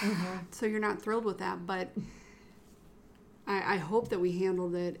pot. So you're not thrilled with that, but I hope that we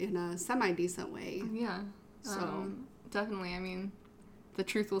handled it in a semi-decent way. Yeah. So definitely, I mean, the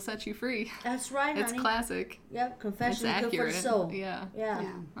truth will set you free. That's right, It's honey. classic. Yep. Confession It's is good for the accurate. soul. Yeah.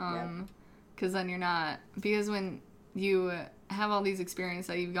 Yeah. Because then you're not, because when you have all these experiences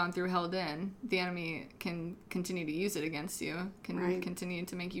that you've gone through held in, the enemy can continue to use it against you, can continue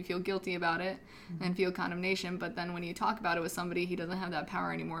to make you feel guilty about it and feel condemnation. But then when you talk about it with somebody, he doesn't have that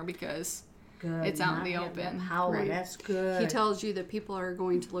power anymore, because Good. it's out in the Not have open. that power. Right. That's good. He tells you that people are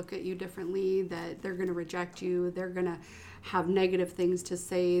going to look at you differently, that they're going to reject you, they're going to have negative things to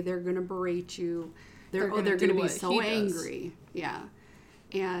say, they're going to berate you, they're going to be so angry. Yeah.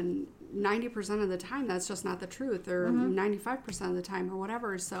 And 90% of the time, that's just not the truth, or 95% of the time, or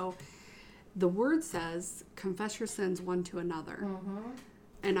whatever. So the word says, confess your sins one to another.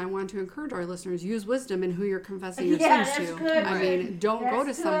 And I want to encourage our listeners, use wisdom in who you're confessing your sins that's to. good. I mean, don't go to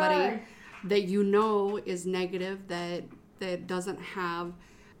That's somebody good. that you know is negative, that doesn't have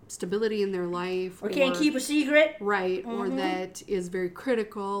stability in their life, or can't keep a secret. right, or that is very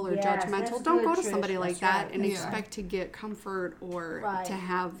critical or Yes, judgmental. that's Don't good, go to Trish. somebody like That's that right. and That's expect to get comfort or Right. to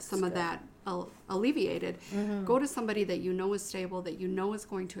have some of good. that alleviated. Go to somebody that you know is stable, that you know is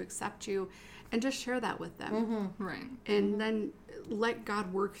going to accept you, and just share that with them. Right. And then let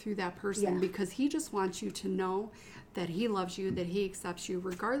God work through that person, Yeah. because he just wants you to know that he loves you, that he accepts you,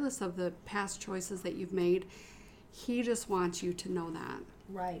 regardless of the past choices that you've made. He just wants you to know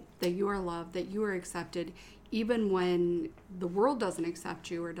Right. that you are loved, that you are accepted, even when the world doesn't accept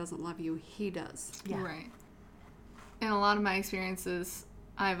you or doesn't love you. He does. Yeah. Right. In a lot of my experiences,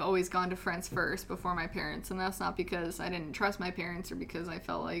 I've always gone to friends first before my parents, and that's not because I didn't trust my parents or because I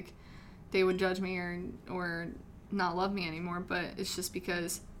felt like they would judge me or not love me anymore, but it's just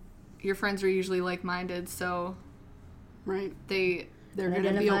because your friends are usually like-minded, so Right. they're going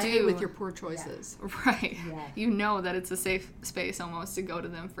to be identify okay you. with your poor choices. right. Yeah. You know that it's a safe space almost to go to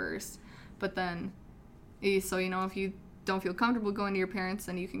them first, but then, so if you don't feel comfortable going to your parents,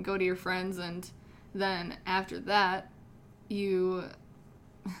 then you can go to your friends, and then after that,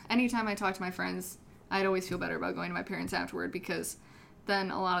 anytime I talk to my friends, I'd always feel better about going to my parents afterward, because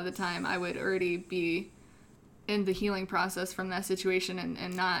then a lot of the time I would already be in the healing process from that situation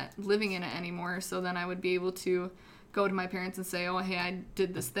and not living in it anymore. So then I would be able to go to my parents and say, oh, hey, I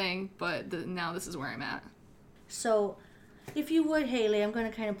did this thing, but now this is where I'm at. So, if you would, Haley, I'm going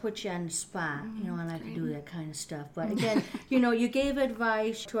to kind of put you on the spot. I like to do that kind of stuff. But again, you gave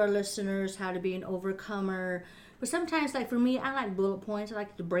advice to our listeners how to be an overcomer. But sometimes, like for me, I like bullet points. I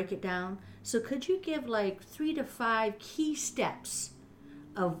like to break it down. So could you give like 3 to 5 key steps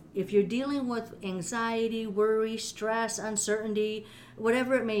of if you're dealing with anxiety, worry, stress, uncertainty,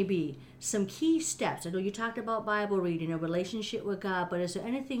 whatever it may be, some key steps. I know you talked about Bible reading, a relationship with God, but is there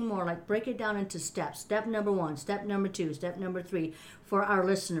anything more? Like break it down into steps. Step number 1, step number 2, step number 3 for our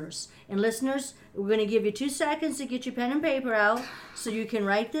listeners. And listeners, we're going to give you 2 seconds to get your pen and paper out so you can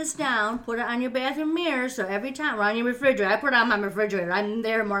write this down, put it on your bathroom mirror, so every time, or on your refrigerator. I put it on my refrigerator. I'm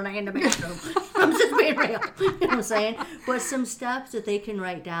there more than I in the bathroom. I'm just being real. You know what I'm saying? But some steps that they can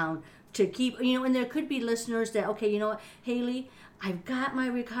write down to keep, and there could be listeners that, okay, you know what, Haley, I've got my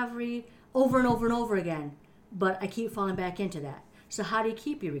recovery over and over and over again, but I keep falling back into that. So how do you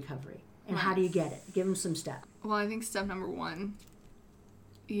keep your recovery? And how do you get it? Give them some steps. Well, I think step number 1,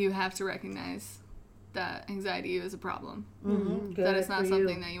 you have to recognize that anxiety is a problem. Good That it's not for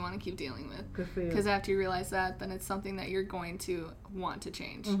something you. that you want to keep dealing with. Good for you. Because after you realize that, then it's something that you're going to want to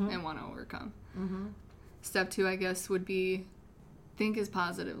change and want to overcome. Step 2, I guess, would be think as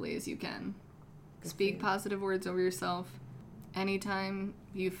positively as you can. Speak positive words over yourself. Anytime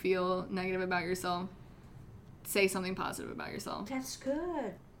you feel negative about yourself, say something positive about yourself. That's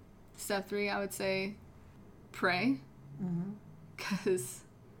good. Step 3, I would say pray. Because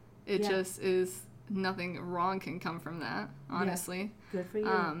it just is, nothing wrong can come from that, honestly. Good for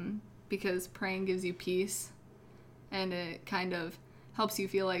you. Because praying gives you peace, and it kind of helps you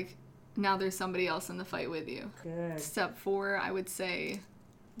feel like now there's somebody else in the fight with you. Good. Step 4, I would say,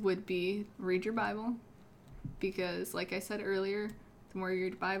 would be read your Bible. Because, like I said earlier, the more you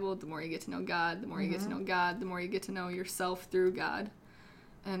read the Bible, the more you get to know God. The more you get to know God, the more you get to know yourself through God.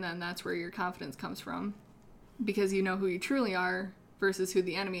 And then that's where your confidence comes from. Because you know who you truly are versus who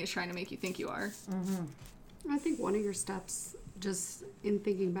the enemy is trying to make you think you are. I think one of your steps, just in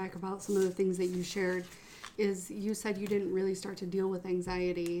thinking back about some of the things that you shared, is you said you didn't really start to deal with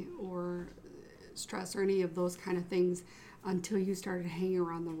anxiety or stress or any of those kind of things until you started hanging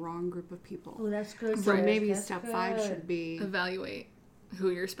around the wrong group of people. Oh, that's good. So sis. maybe That's step good. 5 should be Evaluate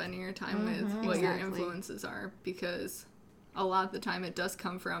who you're spending your time with, what your Exactly. influences are. Because a lot of the time it does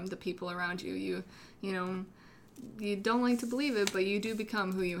come from the people around you. You know, you don't like to believe it, but you do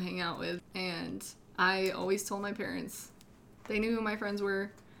become who you hang out with. And I always told my parents, they knew who my friends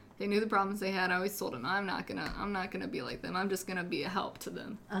were, they knew the problems they had. I always told them, I'm not gonna be like them. I'm just gonna be a help to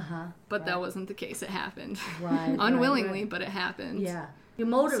them. But that wasn't the case. It happened Right, unwillingly, right. but it happened. Yeah. Your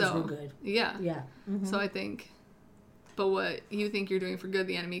motives So were good. yeah, Yeah. So I think, but what you think you're doing for good,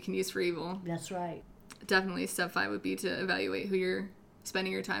 the enemy can use for evil. That's right. Definitely step 5 would be to evaluate who you're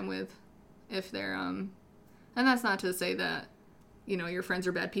spending your time with. If they're and that's not to say that, you know, your friends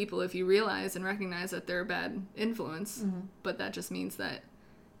are bad people if you realize and recognize that they're a bad influence, but that just means that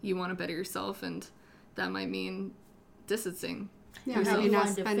you want to better yourself, and that might mean distancing. Yeah, And how maybe you not wanted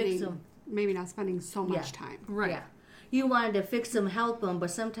to fix spending them. so much Yeah. time. Right. Yeah. You wanted to fix them, help them, but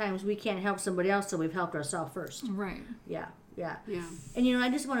sometimes we can't help somebody else, so we've helped ourselves first. Right. Yeah. Yeah. Yeah. And you know, I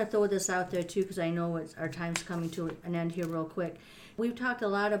just want to throw this out there too, because I know our time's coming to an end here real quick. We've talked a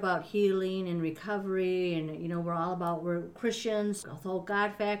lot about healing and recovery, and you know, we're Christians, the whole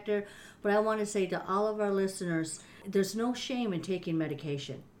God factor. But I want to say to all of our listeners, there's no shame in taking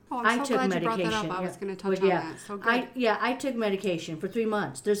medication. Oh, I'm so glad you brought that up. I yeah. was going to touch But on that. So good. I took medication for 3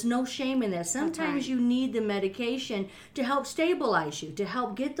 months. There's no shame in that. Sometimes right. you need the medication to help stabilize you, to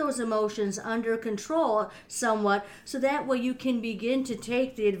help get those emotions under control somewhat, so that way you can begin to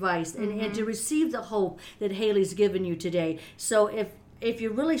take the advice and to receive the hope that Haley's given you today. So if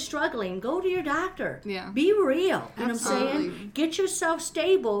you're really struggling, go to your doctor. Yeah. Be real. You know what I'm Absolutely. saying? Get yourself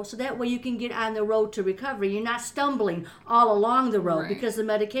stable so that way you can get on the road to recovery. You're not stumbling all along the road Right. because the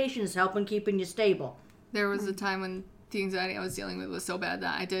medication is helping keeping you stable. There was a time when the anxiety I was dealing with was so bad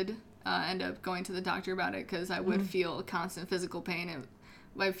that I did end up going to the doctor about it, because I would feel constant physical pain.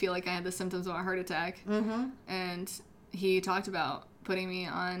 I'd feel like I had the symptoms of a heart attack. And he talked about putting me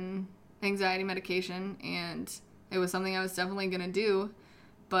on anxiety medication, and it was something I was definitely going to do,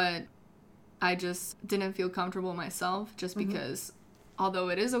 but I just didn't feel comfortable myself, just because although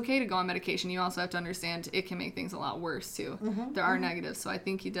it is okay to go on medication, you also have to understand it can make things a lot worse too. There are negatives, so I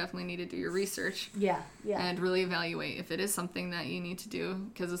think you definitely need to do your research Yeah. and really evaluate if it is something that you need to do,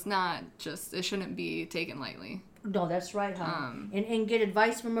 because it's not just, it shouldn't be taken lightly. No, that's right, huh? And get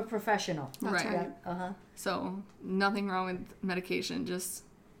advice from a professional. That's Right. right. Uh-huh. So nothing wrong with medication, just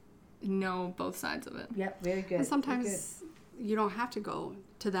know both sides of it. Yep, very good. And Very sometimes you don't have to go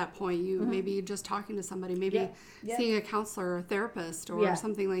to that point. You maybe just talking to somebody, maybe Yeah, yeah. seeing a counselor or a therapist or Yeah,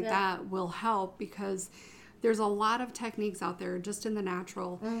 something like yeah. that will help, because there's a lot of techniques out there just in the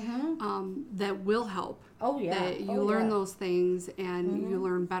natural that will help. Oh, yeah. That you Oh, learn yeah. those things and you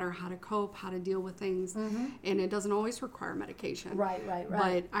learn better how to cope, how to deal with things, and it doesn't always require medication. Right.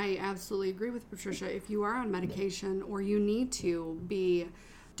 But I absolutely agree with Patricia. If you are on medication or you need to be,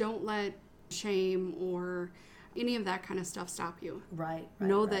 don't let shame or any of that kind of stuff stop you. Right.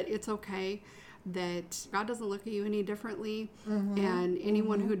 Know that it's okay, that God doesn't look at you any differently, and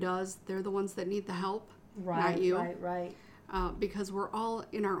anyone who does, they're the ones that need the help, Right. not you. Right. Because we're all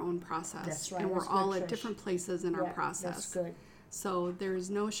in our own process, That's right. and we're That's good, all at Trish. different places in our Yeah, process. That's good. So there's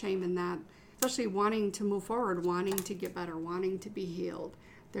no shame in that, especially wanting to move forward, wanting to get better, wanting to be healed.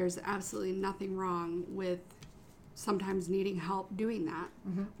 There's absolutely nothing wrong with sometimes needing help doing that,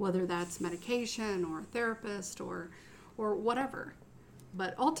 whether that's medication or a therapist or whatever.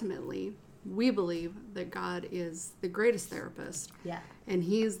 But ultimately, we believe that God is the greatest therapist. Yeah. And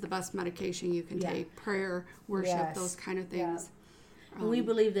He's the best medication you can Yeah. take. Prayer, worship, Yes. those kind of things. And we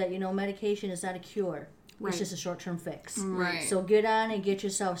believe that, medication is not a cure. Right. It's just a short-term fix. Right. So get on and get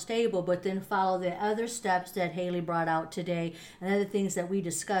yourself stable, but then follow the other steps that Haley brought out today and other things that we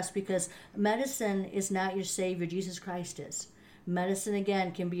discussed, because medicine is not your savior. Jesus Christ is. Medicine,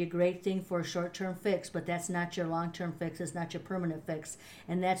 again, can be a great thing for a short-term fix, but that's not your long-term fix. It's not your permanent fix.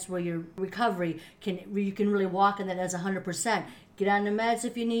 And that's where your recovery you can really walk in that as 100%. Get on the meds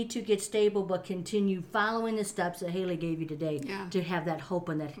if you need to, get stable, but continue following the steps that Haley gave you today Yeah. to have that hope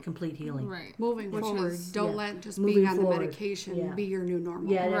and that complete healing. Right. Moving Which forward, is- don't yeah. let just Moving being on forward. the medication Yeah. be your new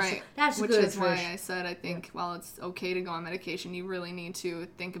normal. Yeah, Right. that's Which good, is why Trish. I said I think while it's okay to go on medication, you really need to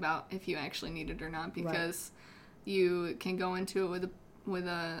think about if you actually need it or not, because you can go into it with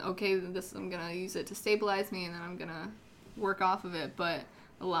a okay, I'm gonna use it to stabilize me and then I'm gonna work off of it, but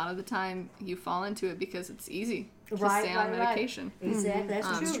a lot of the time you fall into it because it's easy to stay on medication. Exactly,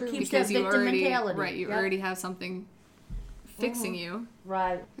 that's true. Keeps that Because you victim already mentality. right, you Yep. already have something fixing you.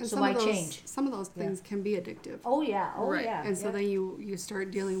 Right. And So some why of those, change? Some of those things can be addictive. Oh yeah. Oh Right. yeah. And so then you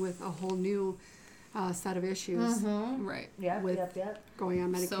start dealing with a whole new set of issues Right. Yep. with Yep. going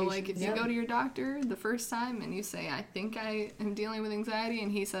on medication. So, like, if you Yep. go to your doctor the first time and you say, I think I am dealing with anxiety, and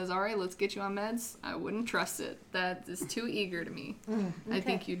he says, all right, let's get you on meds, I wouldn't trust it. That is too eager to me. I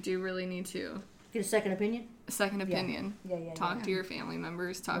think you do really need to. Get a second opinion. A second opinion. Yeah. Talk to your family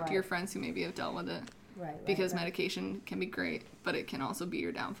members, talk to your friends who maybe have dealt with it. Right. Because medication can be great, but it can also be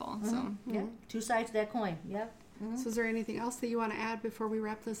your downfall. So, Yeah. Two sides to that coin. Yep. So is there anything else that you want to add before we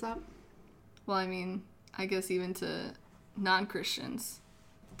wrap this up? well, I mean, I guess even to non-Christians,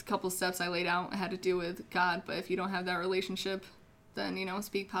 a couple steps I laid out had to do with God, but if you don't have that relationship, then,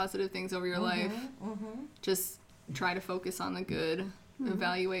 speak positive things over your life. Just try to focus on the good,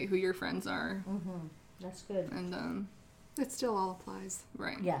 evaluate who your friends are, That's good. and, It still all applies.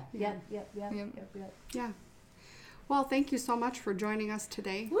 right. Yeah. Yep. Yep. Yeah. Well, thank you so much for joining us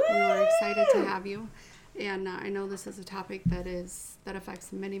today. We were excited to have you. And I know this is a topic that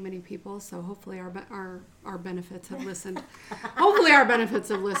affects many people. So hopefully our benefits have listened. Hopefully our benefits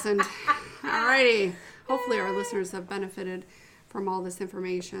have listened. Alrighty. Hopefully our listeners have benefited from all this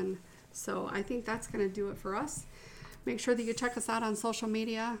information. So I think that's going to do it for us. Make sure that you check us out on social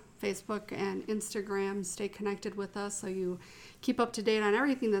media, Facebook and Instagram. Stay connected with us so you keep up to date on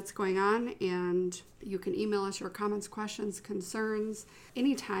everything that's going on. And you can email us your comments, questions, concerns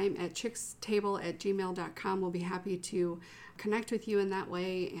anytime at chickstable@gmail.com. We'll be happy to connect with you in that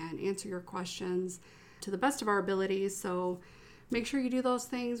way and answer your questions to the best of our abilities. So make sure you do those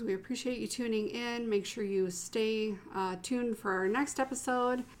things. We appreciate you tuning in. Make sure you stay tuned for our next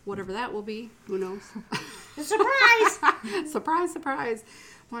episode, whatever that will be. Who knows? Surprise! Surprise.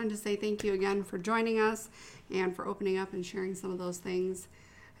 Wanted to say thank you again for joining us and for opening up and sharing some of those things.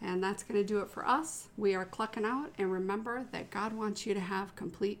 And that's going to do it for us. We are clucking out. And remember that God wants you to have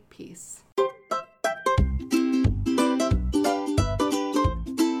complete peace.